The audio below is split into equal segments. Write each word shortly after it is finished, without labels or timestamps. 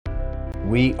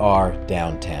We are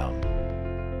downtown.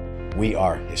 We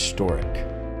are historic.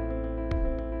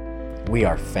 We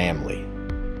are family.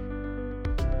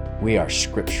 We are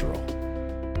scriptural.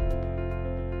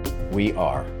 We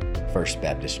are First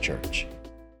Baptist Church.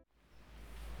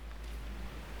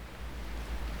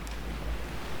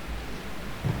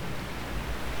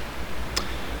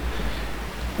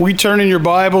 We turn in your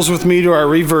Bibles with me to our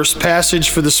reverse passage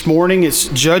for this morning. It's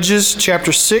Judges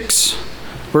chapter 6,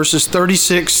 verses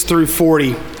 36 through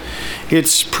 40.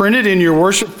 It's printed in your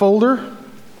worship folder,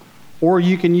 or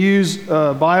you can use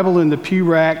a Bible in the pew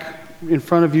rack in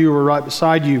front of you or right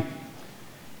beside you.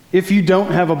 If you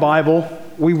don't have a Bible,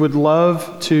 we would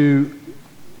love to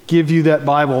give you that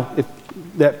Bible,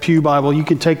 that pew Bible. You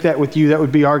can take that with you. That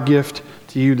would be our gift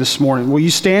to you this morning. Will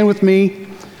you stand with me?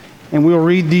 And we'll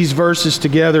read these verses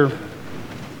together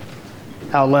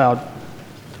out loud.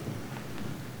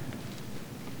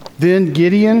 Then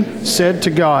Gideon said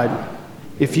to God,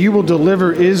 "If you will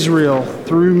deliver Israel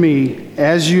through me,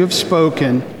 as you have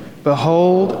spoken,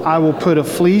 behold, I will put a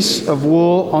fleece of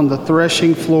wool on the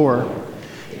threshing floor.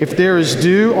 If there is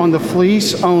dew on the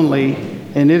fleece only,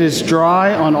 and it is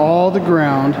dry on all the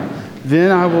ground,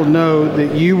 then I will know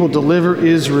that you will deliver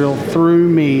Israel through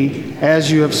me,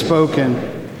 as you have spoken."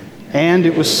 And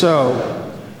it was so.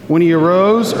 When he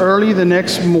arose early the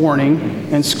next morning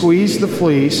and squeezed the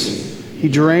fleece, he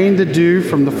drained the dew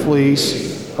from the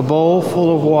fleece, a bowl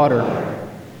full of water.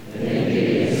 Then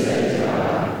Gideon said to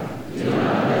God, "Do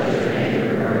not let your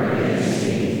anger burn against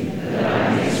me,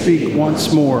 that I may speak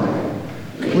once more.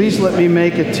 Please let me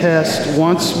make a test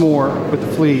once more with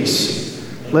the fleece.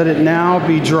 Let it now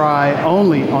be dry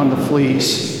only on the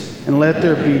fleece, and let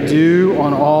there be dew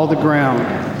on all the ground."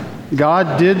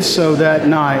 God did so that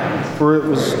night, for it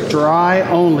was dry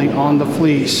only on the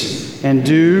fleece, and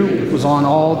dew was on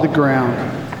all the ground.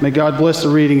 May God bless the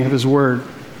reading of His Word.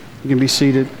 You can be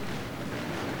seated.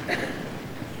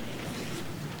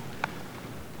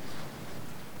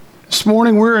 This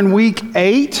morning we're in week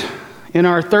 8 in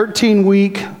our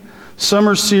 13-week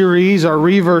summer series, our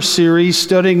Reverse series,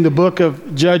 studying the book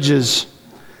of Judges.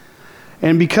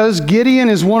 And because Gideon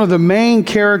is one of the main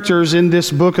characters in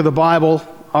this book of the Bible,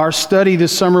 our study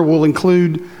this summer will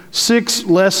include 6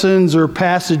 lessons or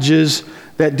passages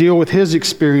that deal with his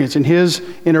experience and his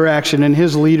interaction and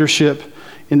his leadership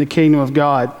in the kingdom of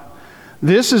God.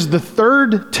 This is the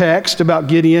 3rd text about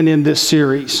Gideon in this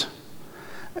series.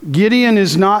 Gideon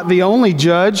is not the only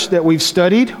judge that we've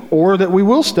studied or that we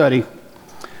will study,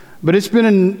 but it's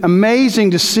been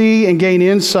amazing to see and gain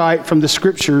insight from the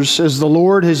scriptures as the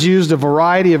Lord has used a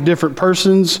variety of different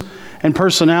persons and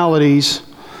personalities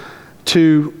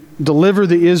to deliver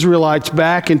the Israelites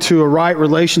back into a right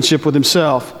relationship with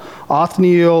Himself.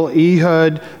 Othniel,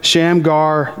 Ehud,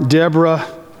 Shamgar, Deborah.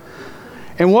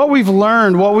 And what we've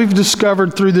learned, what we've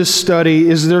discovered through this study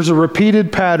is there's a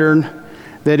repeated pattern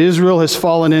that Israel has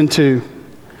fallen into.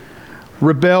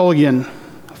 Rebellion,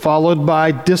 followed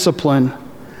by discipline,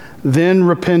 then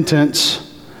repentance,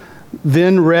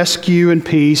 then rescue and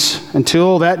peace,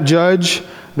 until that judge,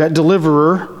 that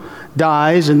deliverer,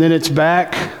 dies, and then it's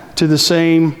back to the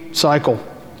same cycle.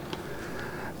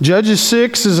 Judges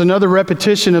 6 is another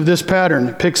repetition of this pattern.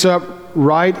 It picks up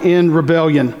right in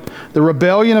rebellion. The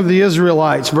rebellion of the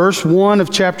Israelites. Verse 1 of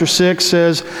chapter 6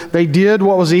 says, "They did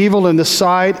what was evil in the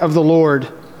sight of the Lord."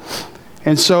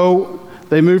 And so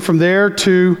they move from there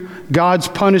to God's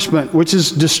punishment, which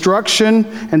is destruction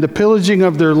and the pillaging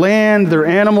of their land, their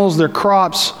animals, their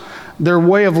crops, their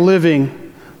way of living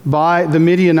by the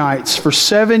Midianites. For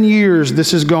 7 years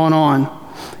this has gone on.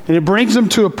 And it brings them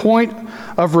to a point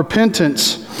of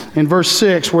repentance in verse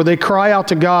 6, where they cry out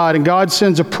to God, and God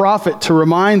sends a prophet to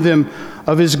remind them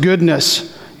of His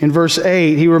goodness. In verse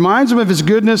 8, He reminds them of His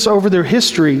goodness over their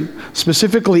history,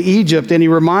 specifically Egypt, and He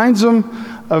reminds them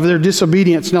of their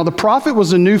disobedience. Now, the prophet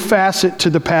was a new facet to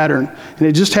the pattern, and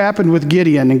it just happened with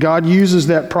Gideon, and God uses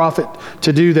that prophet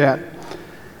to do that.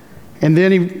 And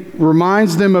then He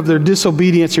reminds them of their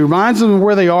disobedience. He reminds them of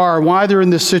where they are and why they're in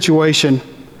this situation.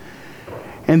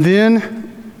 And then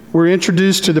we're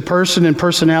introduced to the person and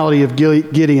personality of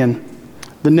Gideon,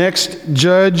 the next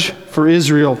judge for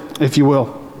Israel, if you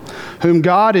will, whom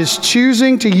God is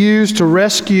choosing to use to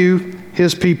rescue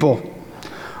His people.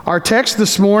 Our text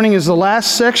this morning is the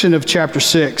last section of chapter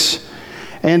 6,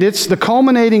 and it's the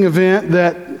culminating event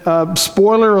that,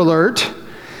 spoiler alert,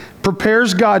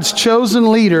 prepares God's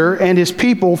chosen leader and His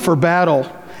people for battle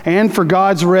and for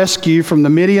God's rescue from the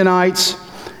Midianites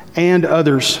and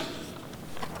others.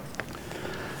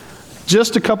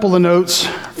 Just a couple of notes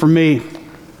from me.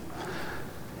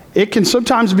 It can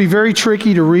sometimes be very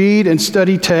tricky to read and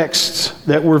study texts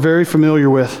that we're very familiar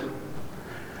with.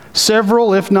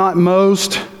 Several, if not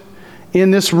most,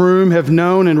 in this room have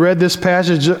known and read this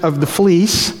passage of the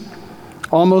fleece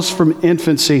almost from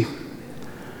infancy.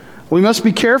 We must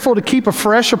be careful to keep a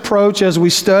fresh approach as we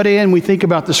study and we think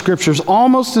about the Scriptures,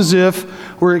 almost as if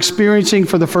we're experiencing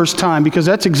for the first time, because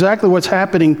that's exactly what's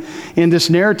happening in this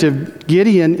narrative.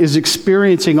 Gideon is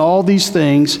experiencing all these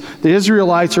things. The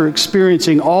Israelites are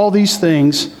experiencing all these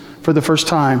things for the first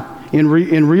time, in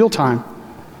real time.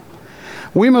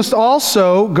 We must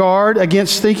also guard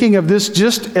against thinking of this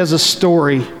just as a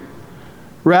story,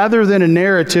 rather than a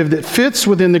narrative that fits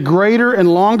within the greater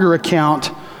and longer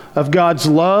account of God's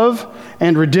love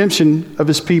and redemption of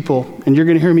His people. And you're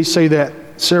going to hear me say that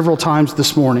several times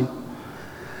this morning.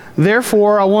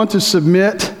 Therefore, I want to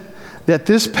submit that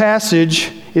this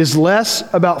passage is less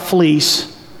about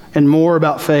fleece and more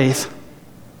about faith.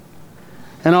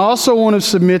 And I also want to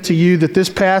submit to you that this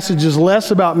passage is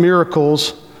less about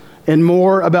miracles and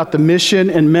more about the mission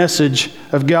and message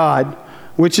of God,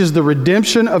 which is the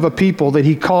redemption of a people that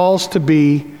He calls to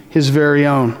be His very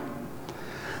own.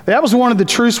 That was one of the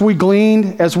truths we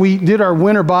gleaned as we did our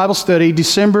winter Bible study,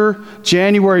 December,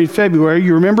 January, and February.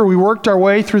 You remember we worked our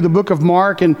way through the book of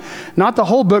Mark, and not the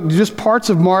whole book, just parts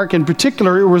of Mark. In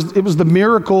particular, it was the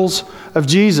miracles of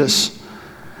Jesus.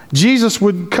 Jesus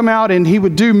would come out and He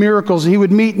would do miracles, and He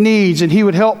would meet needs, and He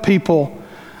would help people.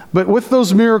 But with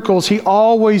those miracles, He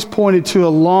always pointed to a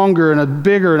longer and a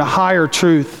bigger and a higher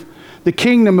truth. The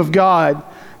kingdom of God,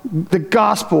 the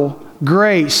gospel,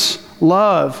 grace,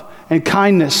 love, and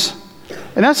kindness.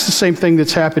 And that's the same thing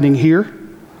that's happening here.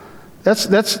 That's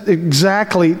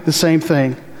exactly the same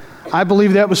thing. I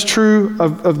believe that was true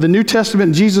of the New Testament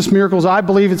and Jesus' miracles. I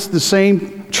believe it's the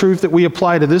same truth that we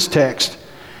apply to this text.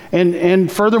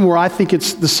 And furthermore, I think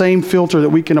it's the same filter that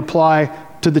we can apply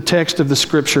to the text of the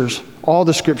Scriptures. All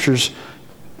the Scriptures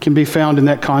can be found in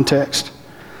that context.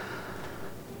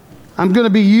 I'm going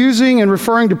to be using and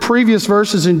referring to previous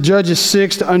verses in Judges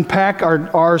 6 to unpack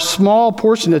our small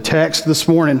portion of text this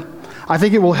morning. I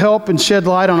think it will help and shed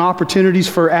light on opportunities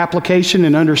for application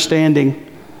and understanding.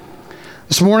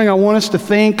 This morning I want us to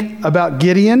think about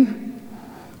Gideon,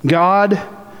 God,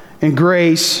 and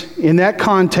grace in that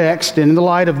context and in the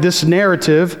light of this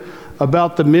narrative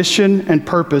about the mission and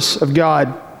purpose of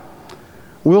God.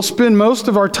 We'll spend most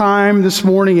of our time this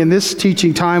morning in this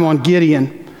teaching time on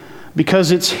Gideon,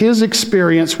 because it's his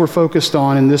experience we're focused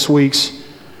on in this week's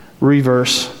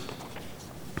reverse.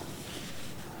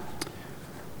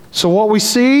 So what we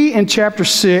see in chapter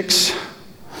 6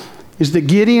 is that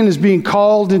Gideon is being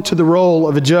called into the role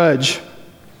of a judge.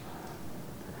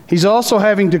 He's also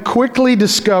having to quickly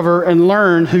discover and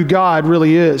learn who God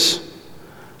really is.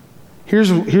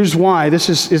 Here's why.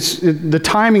 The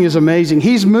timing is amazing.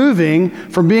 He's moving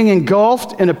from being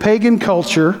engulfed in a pagan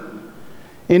culture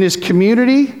in his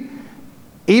community,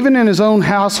 even in his own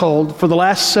household for the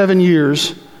last 7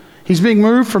 years. He's being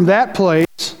moved from that place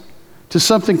to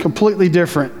something completely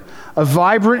different, a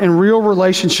vibrant and real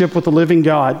relationship with the living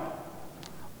God.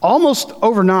 Almost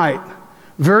overnight,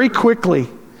 very quickly,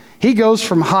 he goes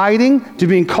from hiding to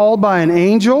being called by an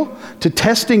angel, to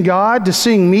testing God, to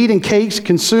seeing meat and cakes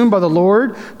consumed by the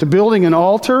Lord, to building an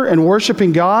altar and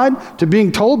worshiping God, to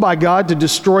being told by God to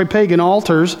destroy pagan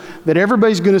altars that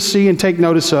everybody's going to see and take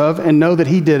notice of and know that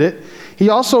he did it. He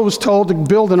also was told to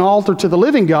build an altar to the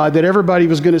living God that everybody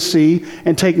was going to see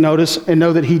and take notice and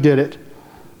know that he did it.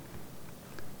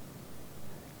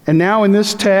 And now in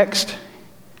this text,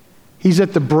 he's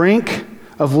at the brink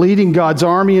of leading God's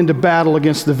army into battle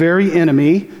against the very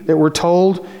enemy that we're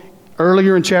told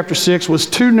earlier in chapter 6 was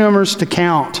too numerous to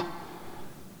count,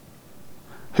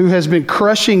 who has been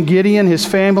crushing Gideon, his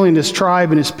family, and his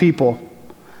tribe, and his people.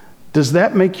 Does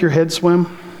that make your head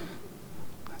swim?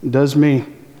 It does me.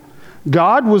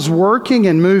 God was working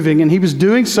and moving, and he was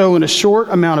doing so in a short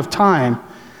amount of time.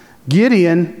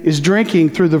 Gideon is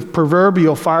drinking through the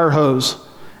proverbial fire hose,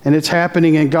 and it's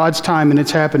happening in God's time, and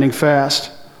it's happening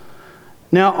fast.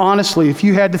 Now, honestly, if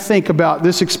you had to think about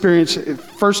this experience,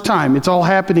 first time, it's all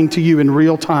happening to you in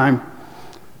real time,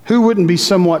 who wouldn't be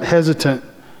somewhat hesitant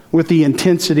with the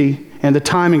intensity and the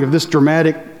timing of this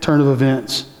dramatic turn of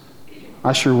events?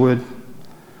 I sure would.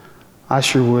 I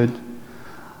sure would.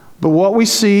 But what we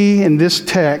see in this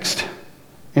text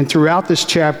and throughout this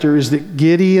chapter is that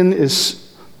Gideon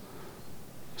is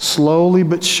slowly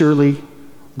but surely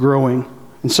growing.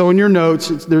 And so in your notes,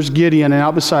 there's Gideon, and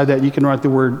out beside that you can write the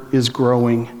word is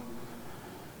growing.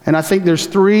 And I think there's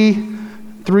three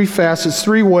facets,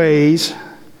 3 ways,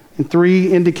 and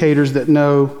 3 indicators that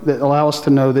allow us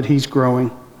to know that he's growing.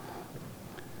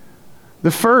 The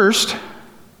first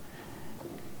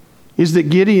is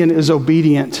that Gideon is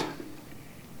obedient.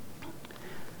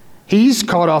 He's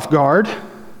caught off guard,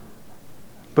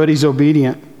 but he's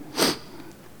obedient.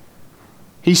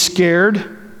 He's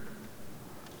scared,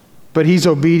 but he's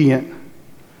obedient.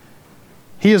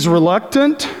 He is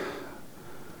reluctant,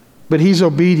 but he's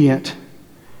obedient.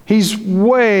 He's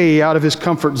way out of his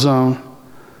comfort zone,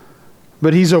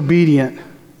 but he's obedient.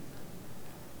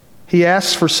 He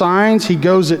asks for signs. He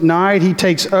goes at night. He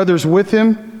takes others with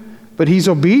him, but he's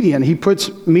obedient. He puts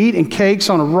meat and cakes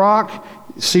on a rock,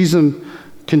 sees them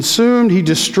consumed. He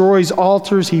destroys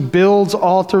altars. He builds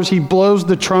altars. He blows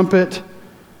the trumpet.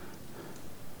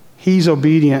 He's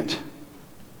obedient.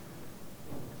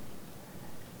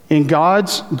 In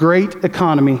God's great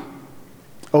economy,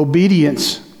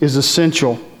 obedience is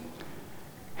essential.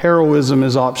 Heroism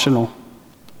is optional.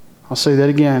 I'll say that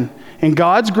again. In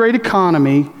God's great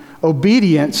economy,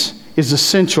 obedience is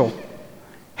essential.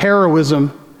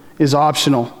 Heroism is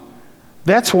optional.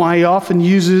 That's why he often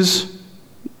uses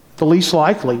the least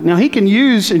likely. Now, he can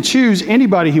use and choose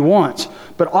anybody he wants,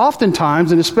 but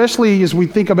oftentimes, and especially as we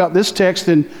think about this text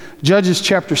in Judges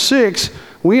chapter 6,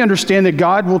 we understand that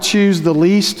God will choose the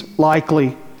least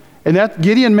likely. And that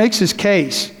Gideon makes his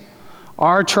case.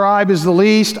 Our tribe is the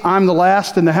least, I'm the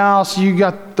last in the house, you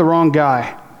got the wrong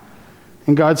guy.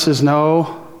 And God says,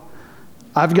 no,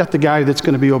 I've got the guy that's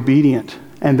going to be obedient,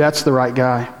 and that's the right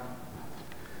guy.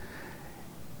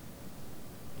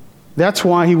 That's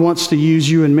why he wants to use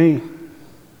you and me.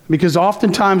 Because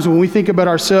oftentimes when we think about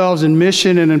ourselves in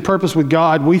mission and in purpose with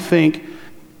God, we think,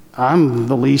 I'm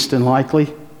the least and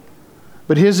likely.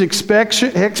 But his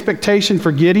expectation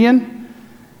for Gideon,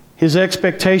 his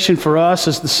expectation for us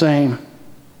is the same.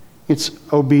 It's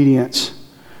obedience.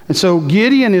 And so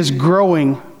Gideon is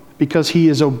growing because he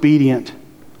is obedient.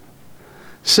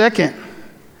 Second,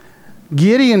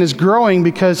 Gideon is growing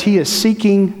because he is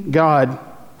seeking God.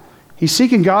 He's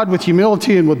seeking God with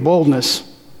humility and with boldness.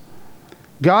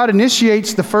 God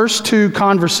initiates the first two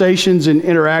conversations and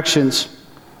interactions.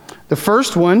 The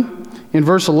first one, in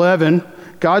verse 11,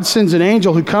 God sends an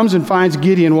angel who comes and finds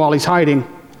Gideon while he's hiding.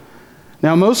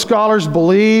 Now, most scholars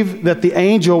believe that the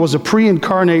angel was a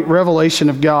pre-incarnate revelation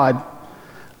of God.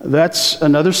 That's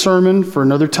another sermon for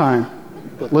another time.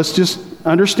 But let's just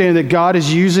understand that God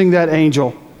is using that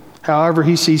angel however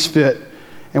he sees fit.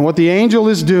 And what the angel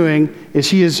is doing is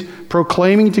he is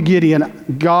proclaiming to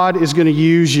Gideon, God is going to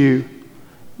use you.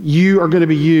 You are going to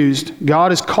be used.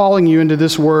 God is calling you into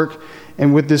this work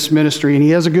and with this ministry. And he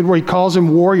has a good word. He calls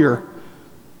him warrior.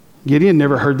 Gideon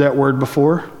never heard that word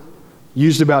before,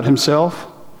 used about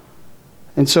himself.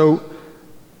 And so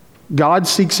God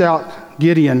seeks out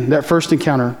Gideon, that first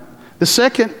encounter. The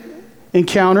second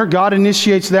encounter, God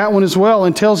initiates that one as well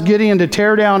and tells Gideon to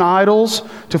tear down idols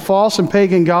to false and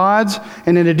pagan gods,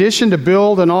 and in addition to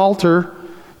build an altar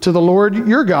to the Lord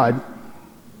your God.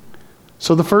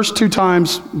 So the first two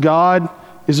times God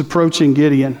is approaching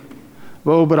Gideon.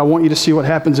 Oh, but I want you to see what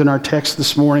happens in our text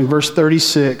this morning. Verse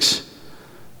 36.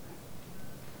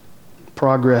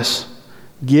 Progress.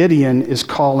 Gideon is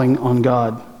calling on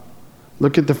God.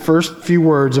 Look at the first few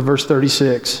words of verse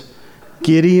 36.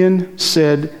 Gideon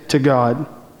said to God.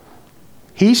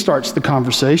 He starts the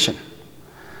conversation.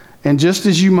 And just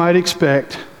as you might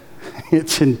expect,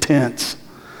 it's intense.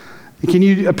 Can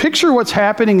you picture what's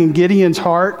happening in Gideon's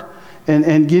heart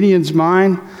and Gideon's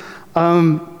mind?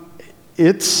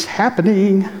 It's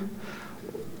happening.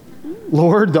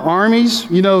 Lord, the armies,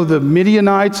 the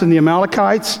Midianites and the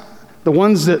Amalekites, the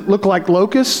ones that look like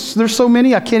locusts, there's so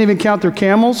many, I can't even count their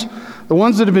camels. The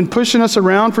ones that have been pushing us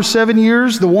around for 7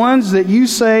 years, the ones that you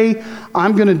say,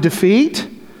 I'm going to defeat,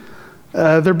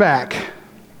 they're back.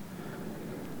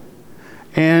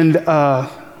 And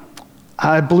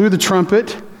I blew the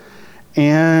trumpet,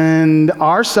 and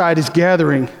our side is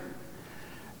gathering,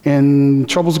 and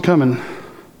trouble's coming.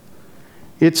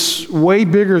 It's way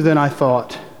bigger than I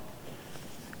thought.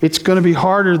 It's going to be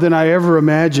harder than I ever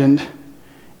imagined.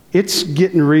 It's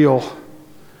getting real.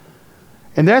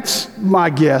 And that's my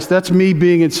guess. That's me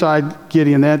being inside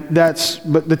Gideon.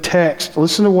 But the text,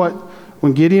 listen to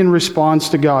when Gideon responds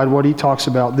to God, what he talks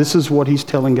about. This is what he's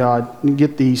telling God.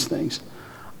 Get these things.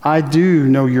 I do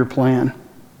know your plan.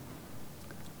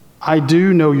 I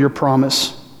do know your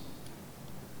promise.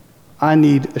 I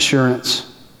need assurance.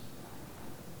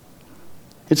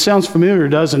 It sounds familiar,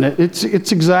 doesn't it?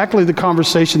 It's exactly the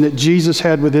conversation that Jesus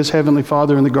had with his heavenly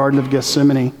Father in the Garden of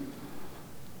Gethsemane.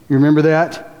 You remember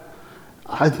that?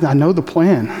 I know the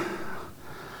plan.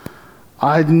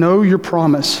 I know your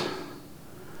promise.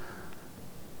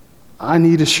 I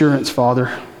need assurance, Father.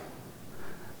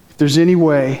 If there's any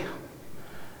way,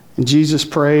 and Jesus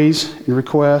prays and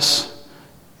requests,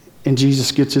 and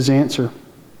Jesus gets his answer.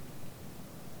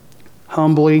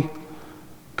 Humbly,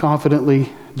 confidently,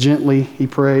 gently, he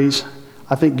prays.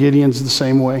 I think Gideon's the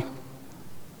same way.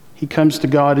 He comes to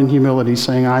God in humility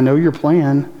saying, I know your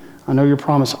plan. I know your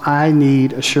promise. I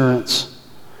need assurance.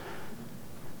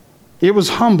 It was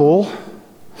humble,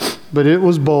 but it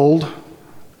was bold.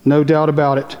 No doubt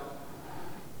about it.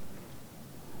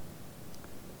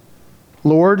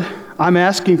 Lord, I'm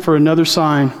asking for another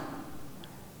sign,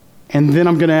 and then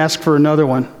I'm going to ask for another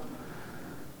one.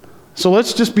 So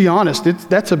let's just be honest.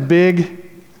 That's a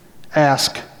big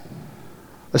ask.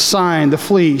 A sign, the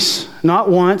fleece, not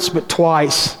once, but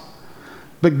twice.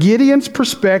 But Gideon's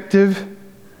perspective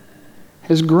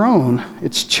has grown.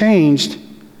 It's changed.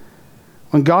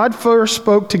 When God first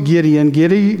spoke to Gideon,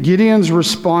 Gideon's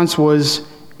response was,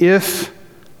 if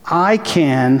I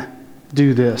can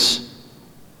do this.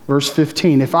 Verse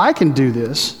 15, if I can do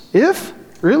this, if?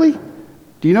 Really?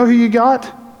 Do you know who you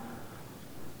got?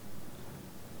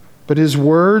 But his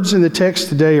words in the text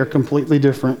today are completely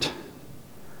different.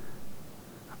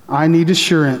 I need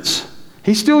assurance.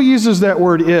 He still uses that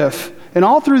word if. And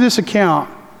all through this account,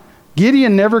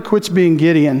 Gideon never quits being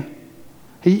Gideon.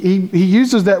 He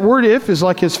uses that word if as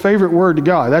like his favorite word to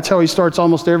God. That's how he starts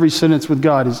almost every sentence with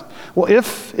God. Is, well,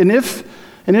 if, and if,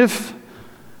 and if.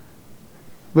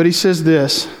 But he says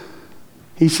this.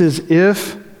 He says,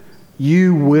 if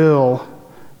you will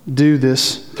do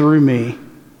this through me.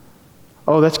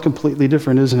 Oh, that's completely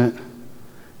different, isn't it?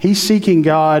 He's seeking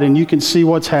God, and you can see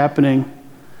what's happening.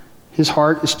 His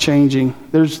heart is changing.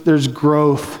 There's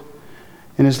growth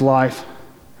in his life.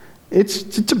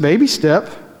 It's a baby step.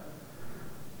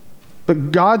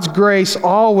 But God's grace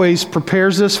always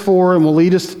prepares us for and will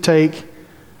lead us to take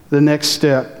the next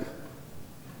step.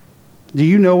 Do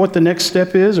you know what the next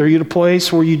step is? Are you at a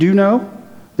place where you do know?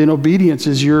 Then obedience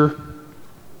is your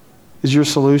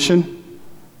solution.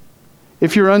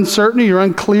 If you're uncertain, you're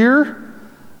unclear,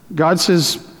 God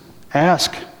says,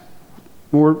 ask.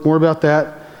 More about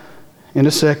that in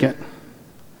a second.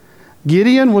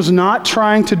 Gideon was not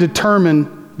trying to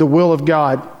determine the will of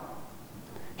God.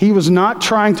 He was not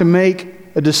trying to make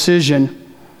a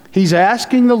decision. He's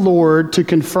asking the Lord to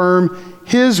confirm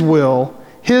His will,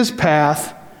 His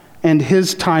path, and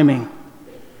His timing.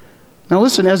 Now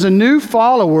listen, as a new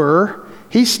follower,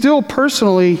 he's still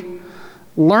personally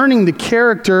learning the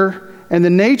character and the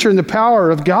nature and the power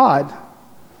of God.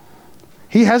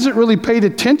 He hasn't really paid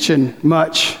attention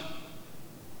much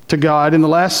to God in the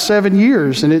last 7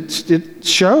 years, and it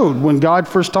showed when God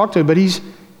first talked to him, but he's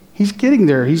getting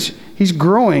there. He's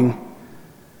growing.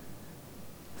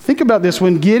 Think about this.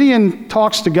 When Gideon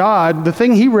talks to God, the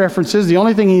thing he references, the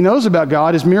only thing he knows about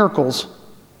God is miracles.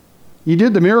 You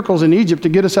did the miracles in Egypt to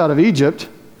get us out of Egypt.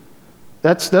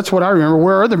 That's what I remember.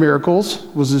 Where are the miracles?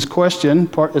 Was his question,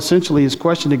 essentially his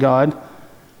question to God.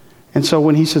 And so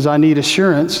when he says, I need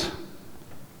assurance,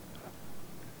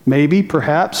 maybe,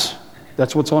 perhaps,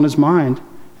 that's what's on his mind.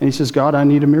 And he says, God, I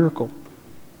need a miracle.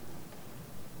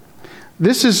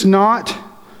 This is not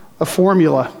a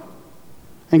formula.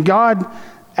 And God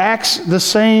acts the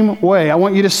same way. I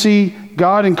want you to see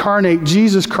God incarnate,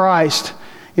 Jesus Christ,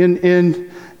 in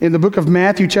the book of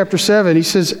Matthew chapter 7. He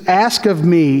says, ask of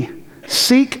me,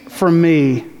 seek from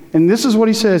me. And this is what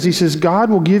he says. He says, God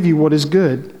will give you what is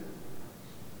good.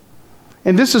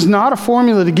 And this is not a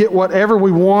formula to get whatever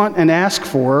we want and ask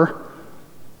for,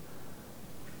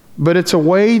 but it's a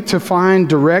way to find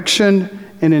direction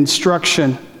and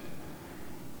instruction.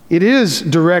 It is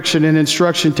direction and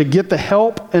instruction to get the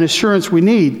help and assurance we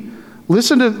need.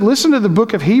 Listen to the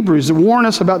book of Hebrews that warn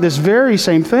us about this very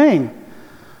same thing.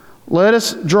 Let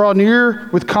us draw near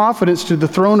with confidence to the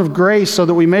throne of grace so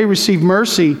that we may receive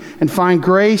mercy and find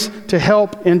grace to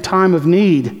help in time of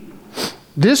need.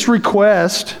 This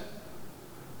request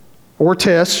or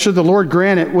test, should the Lord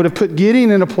grant it, would have put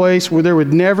Gideon in a place where there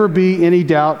would never be any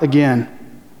doubt again.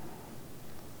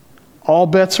 All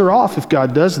bets are off if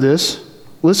God does this.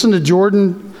 Listen to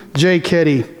Jordan J.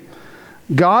 Ketty.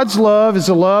 God's love is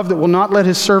a love that will not let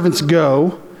his servants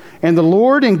go, and the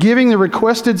Lord, in giving the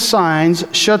requested signs,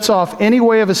 shuts off any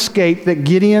way of escape that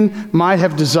Gideon might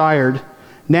have desired.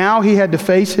 Now he had to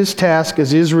face his task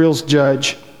as Israel's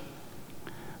judge.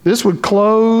 This would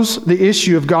close the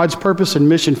issue of God's purpose and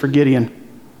mission for Gideon.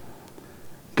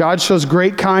 God shows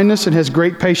great kindness and has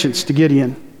great patience to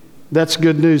Gideon. That's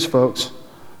good news, folks.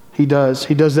 He does.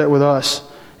 He does that with us.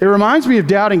 It reminds me of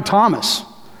doubting Thomas.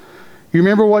 You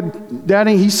remember what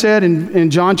doubting he said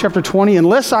in John chapter 20?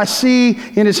 Unless I see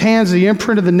in his hands the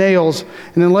imprint of the nails,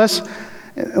 and unless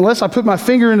I put my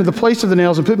finger into the place of the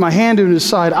nails and put my hand into his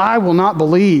side, I will not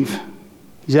believe.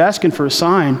 He's asking for a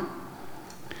sign.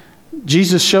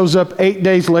 Jesus shows up 8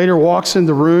 days later, walks in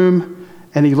the room,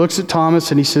 and he looks at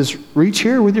Thomas and he says, reach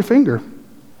here with your finger.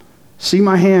 See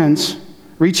my hands.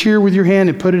 Reach here with your hand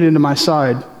and put it into my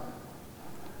side.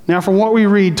 Now, from what we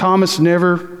read, Thomas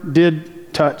never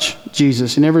did touch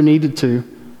Jesus. He never needed to.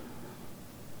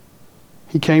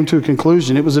 He came to a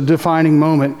conclusion. It was a defining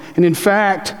moment. And in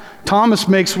fact, Thomas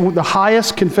makes the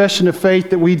highest confession of faith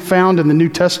that we'd found in the New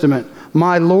Testament.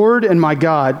 My Lord and my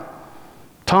God.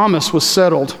 Thomas was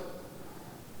settled.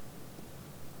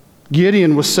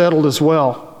 Gideon was settled as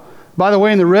well. By the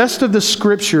way, in the rest of the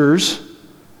scriptures,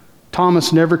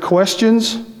 Thomas never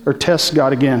questions or tests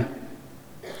God again.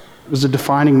 It was a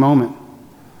defining moment.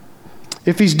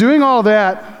 If he's doing all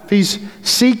that, if he's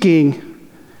seeking,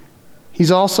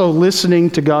 he's also listening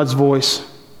to God's voice.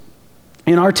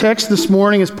 In our text this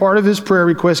morning, as part of his prayer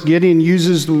request, Gideon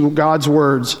uses God's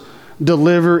words,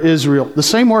 deliver Israel. The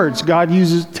same words God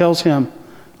tells him,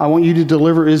 I want you to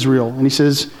deliver Israel. And he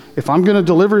says, if I'm going to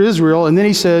deliver Israel, and then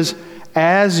he says,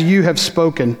 as you have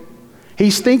spoken.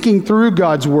 He's thinking through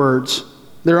God's words.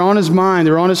 They're on his mind,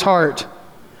 they're on his heart.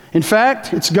 In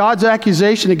fact, it's God's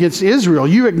accusation against Israel.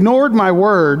 You ignored my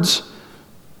words.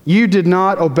 You did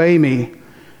not obey me.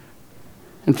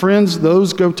 And friends,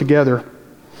 those go together.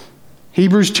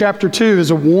 Hebrews chapter 2 is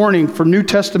a warning for New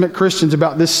Testament Christians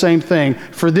about this same thing.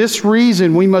 For this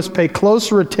reason, we must pay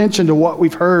closer attention to what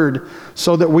we've heard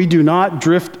so that we do not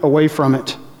drift away from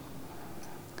it.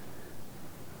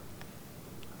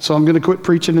 So I'm going to quit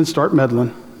preaching and start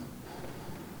meddling.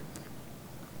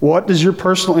 What does your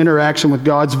personal interaction with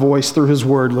God's voice through His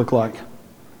Word look like?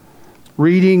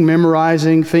 Reading,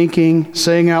 memorizing, thinking,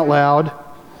 saying out loud.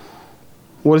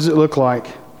 What does it look like?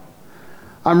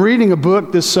 I'm reading a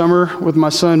book this summer with my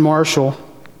son Marshall.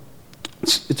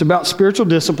 It's about spiritual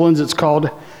disciplines. It's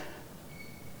called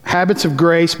Habits of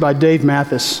Grace by Dave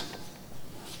Mathis.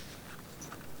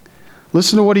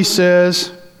 Listen to what he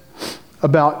says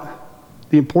about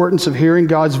the importance of hearing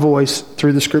God's voice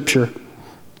through the Scripture.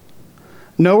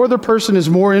 No other person is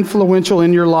more influential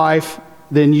in your life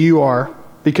than you are,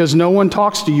 because no one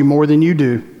talks to you more than you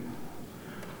do.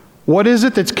 What is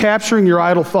it that's capturing your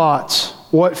idle thoughts?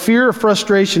 What fear or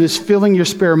frustration is filling your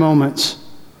spare moments?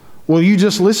 Will you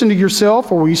just listen to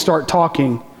yourself, or will you start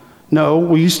talking? No,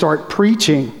 will you start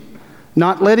preaching?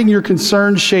 Not letting your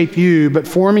concerns shape you, but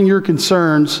forming your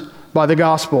concerns by the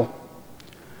gospel.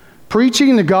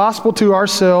 Preaching the gospel to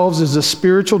ourselves is a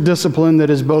spiritual discipline that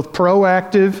is both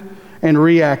proactive and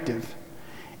reactive.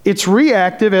 It's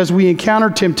reactive as we encounter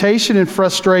temptation and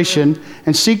frustration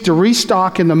and seek to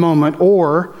restock in the moment,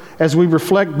 or as we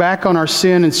reflect back on our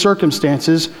sin and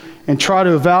circumstances and try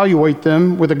to evaluate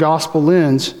them with a gospel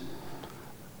lens.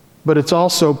 But it's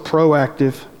also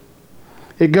proactive.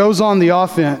 It goes on the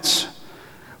offense.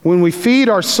 When we feed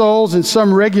our souls in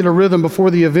some regular rhythm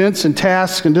before the events and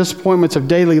tasks and disappointments of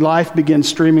daily life begin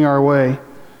streaming our way,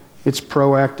 it's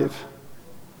proactive.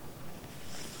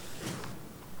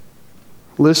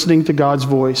 Listening to God's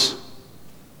voice,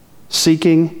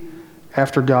 seeking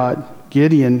after God.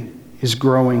 Gideon is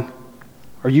growing.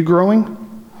 Are you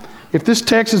growing? If this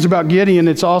text is about Gideon,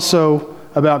 it's also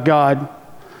about God.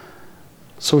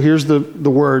 So here's the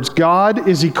words. God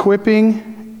is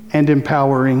equipping and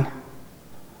empowering.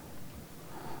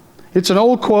 It's an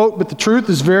old quote, but the truth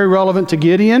is very relevant to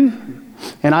Gideon,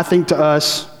 and I think to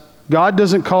us. God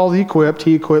doesn't call the equipped,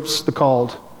 He equips the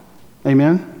called.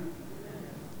 Amen?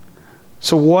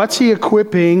 So what's He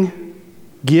equipping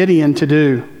Gideon to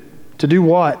do? To do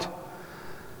what?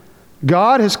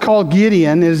 God has called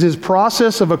Gideon as His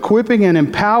process of equipping and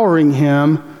empowering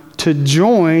him to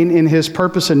join in His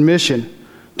purpose and mission,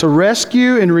 to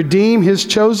rescue and redeem His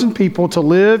chosen people to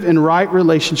live in right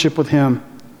relationship with Him.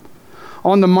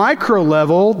 On the micro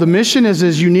level, the mission is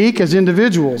as unique as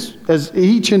individuals, as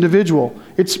each individual.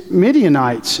 It's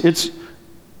Midianites.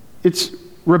 It's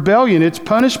rebellion. It's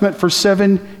punishment for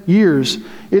 7 years.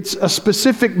 It's a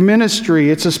specific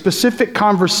ministry. It's a specific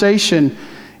conversation.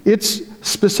 It's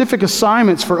specific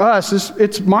assignments for us.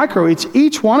 It's micro. It's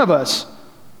each one of us.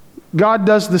 God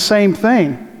does the same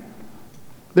thing.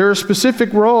 There are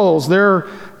specific roles. There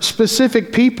are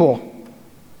specific people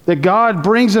that God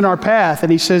brings in our path,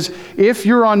 and He says, if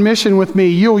you're on mission with me,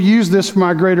 you'll use this for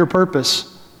my greater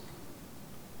purpose.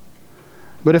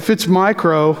 But if it's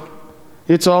micro,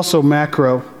 it's also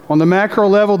macro. On the macro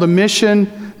level, the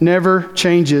mission never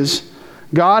changes.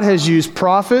 God has used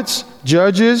prophets,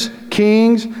 judges,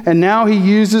 kings, and now He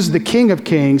uses the King of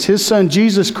Kings, His Son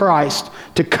Jesus Christ,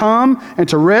 to come and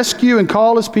to rescue and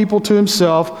call His people to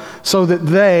Himself so that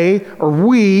they, or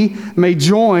we, may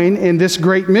join in this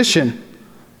great mission.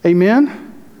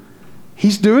 Amen?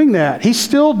 He's doing that. He's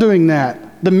still doing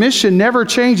that. The mission never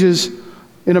changes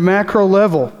in a macro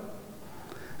level.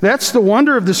 That's the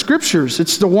wonder of the Scriptures.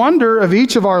 It's the wonder of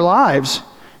each of our lives.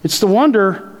 It's the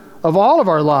wonder of all of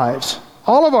our lives,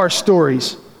 all of our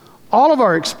stories, all of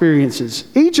our experiences,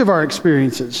 each of our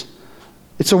experiences.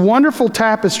 It's a wonderful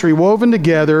tapestry woven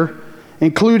together,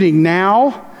 including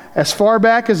now, as far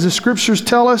back as the Scriptures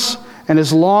tell us, and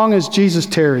as long as Jesus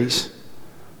tarries.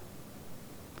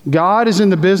 God is in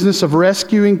the business of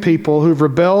rescuing people who've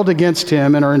rebelled against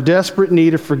Him and are in desperate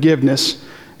need of forgiveness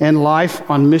and life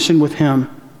on mission with Him.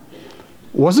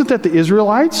 Wasn't that the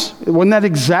Israelites? Wasn't that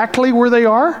exactly where they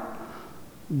are?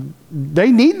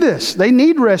 They need this. They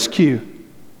need rescue.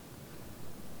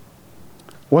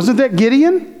 Wasn't that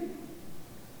Gideon?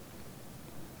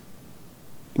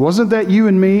 Wasn't that you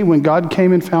and me when God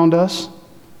came and found us?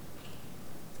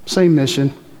 Same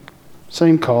mission,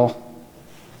 same call,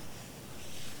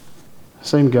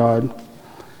 same God.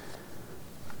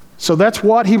 So that's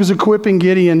what He was equipping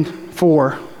Gideon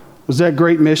for, was that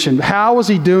great mission. How was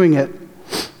He doing it?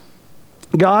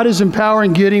 God is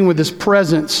empowering Gideon with His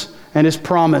presence and His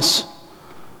promise.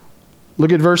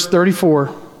 Look at verse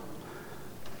 34,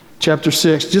 chapter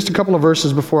 6, just a couple of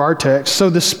verses before our text. So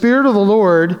the Spirit of the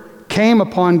Lord came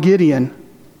upon Gideon.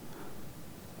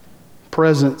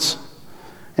 Presence.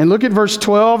 And look at verse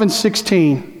 12 and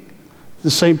 16,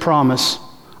 the same promise.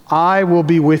 I will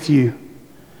be with you.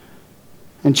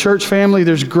 And church family,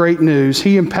 there's great news.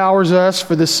 He empowers us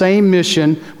for the same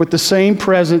mission with the same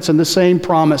presence and the same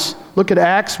promise. Look at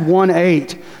Acts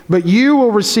 1:8. But you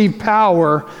will receive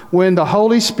power when the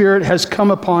Holy Spirit has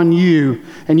come upon you,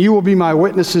 and you will be my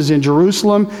witnesses in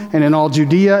Jerusalem and in all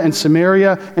Judea and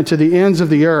Samaria and to the ends of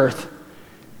the earth.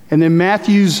 And then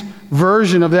Matthew's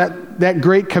version of that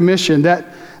great commission,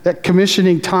 that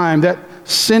commissioning time, that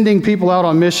sending people out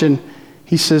on mission,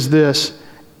 he says this,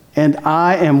 and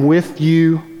I am with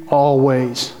you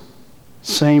always.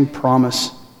 Same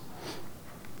promise.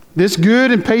 This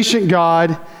good and patient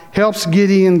God helps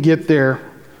Gideon get there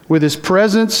with His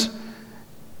presence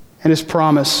and His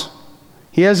promise.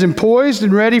 He has him poised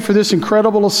and ready for this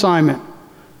incredible assignment,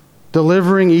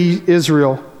 delivering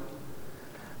Israel.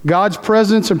 God's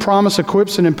presence and promise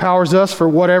equips and empowers us for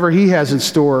whatever He has in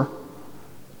store.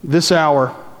 This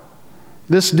hour,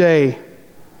 this day,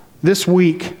 this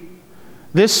week,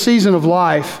 this season of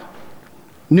life,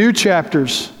 new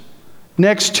chapters,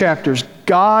 next chapters.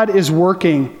 God is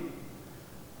working.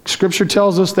 Scripture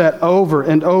tells us that over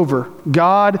and over.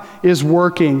 God is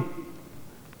working,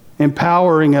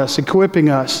 empowering us, equipping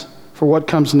us for what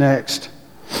comes next.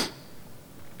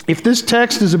 If this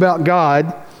text is about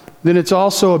God, then it's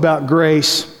also about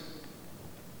grace.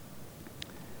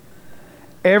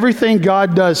 Everything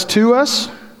God does to us,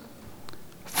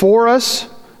 for us,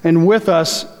 and with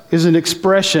us is an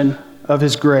expression of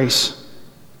His grace.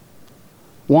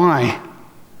 Why?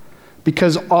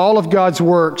 Because all of God's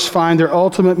works find their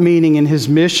ultimate meaning in His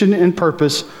mission and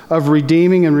purpose of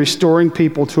redeeming and restoring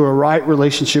people to a right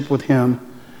relationship with Him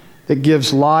that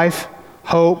gives life,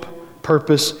 hope,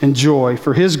 purpose, and joy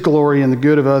for His glory and the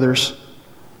good of others.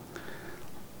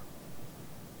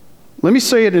 Let me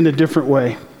say it in a different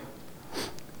way.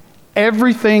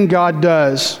 Everything God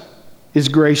does is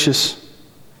gracious.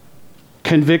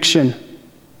 Conviction,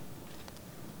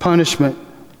 punishment.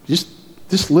 Just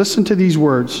listen to these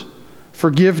words.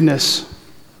 Forgiveness,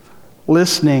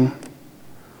 listening,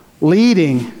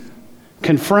 leading,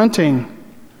 confronting,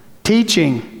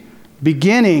 teaching,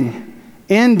 beginning,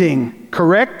 ending,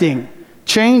 correcting,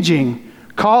 changing,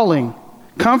 calling,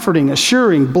 comforting,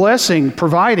 assuring, blessing,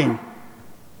 providing.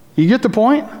 You get the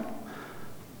point?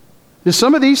 Do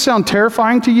some of these sound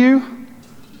terrifying to you?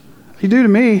 They do to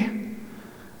me.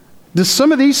 Does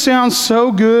some of these sound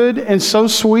so good and so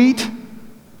sweet?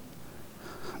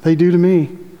 They do to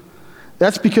me.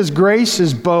 That's because grace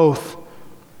is both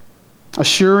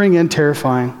assuring and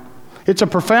terrifying. It's a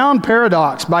profound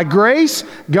paradox. By grace,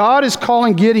 God is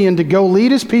calling Gideon to go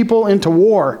lead His people into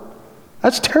war.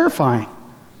 That's terrifying.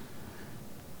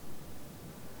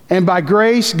 And by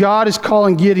grace, God is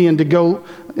calling Gideon to go,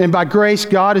 and by grace,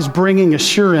 God is bringing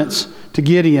assurance to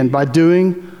Gideon by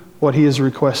doing what he has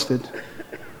requested.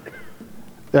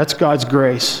 That's God's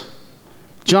grace.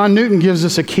 John Newton gives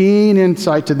us a keen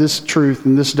insight to this truth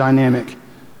and this dynamic.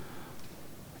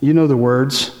 You know the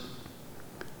words.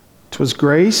 "'Twas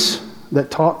grace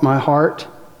that taught my heart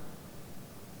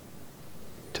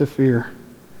to fear,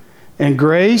 and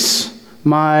grace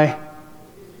my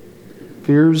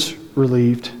fears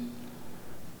relieved."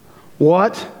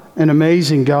 What an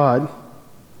amazing God.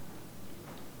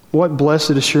 What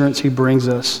blessed assurance He brings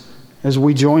us as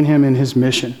we join Him in His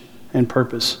mission and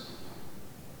purpose.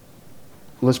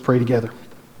 Let's pray together.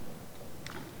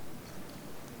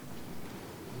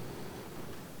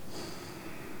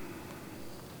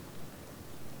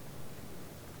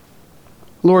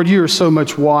 Lord, you are so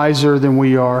much wiser than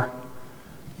we are.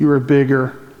 You are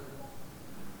bigger.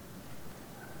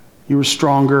 You are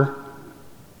stronger.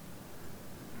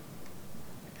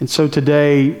 And so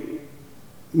today,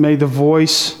 may the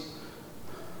voice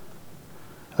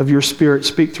of your Spirit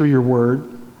speak through your word.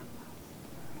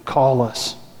 Call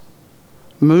us.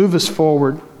 Move us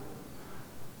forward.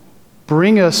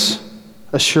 Bring us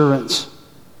assurance.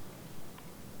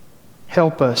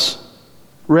 Help us.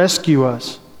 Rescue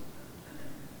us.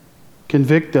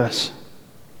 Convict us.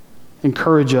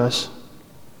 Encourage us.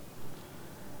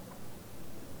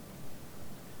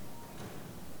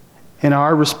 And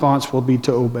our response will be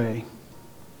to obey.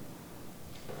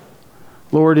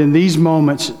 Lord, in these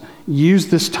moments, use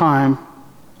this time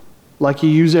like you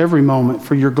use every moment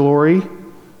for your glory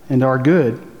and our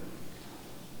good.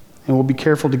 And we'll be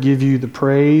careful to give you the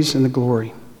praise and the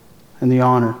glory and the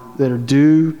honor that are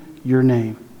due your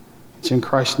name. It's in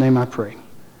Christ's name I pray.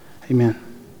 Amen.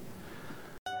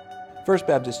 First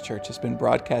Baptist Church has been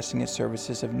broadcasting its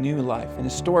services of new life and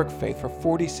historic faith for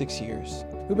 46 years.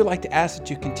 We would like to ask that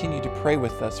you continue to pray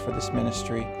with us for this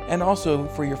ministry and also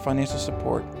for your financial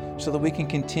support so that we can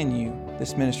continue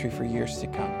this ministry for years to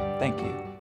come. Thank you.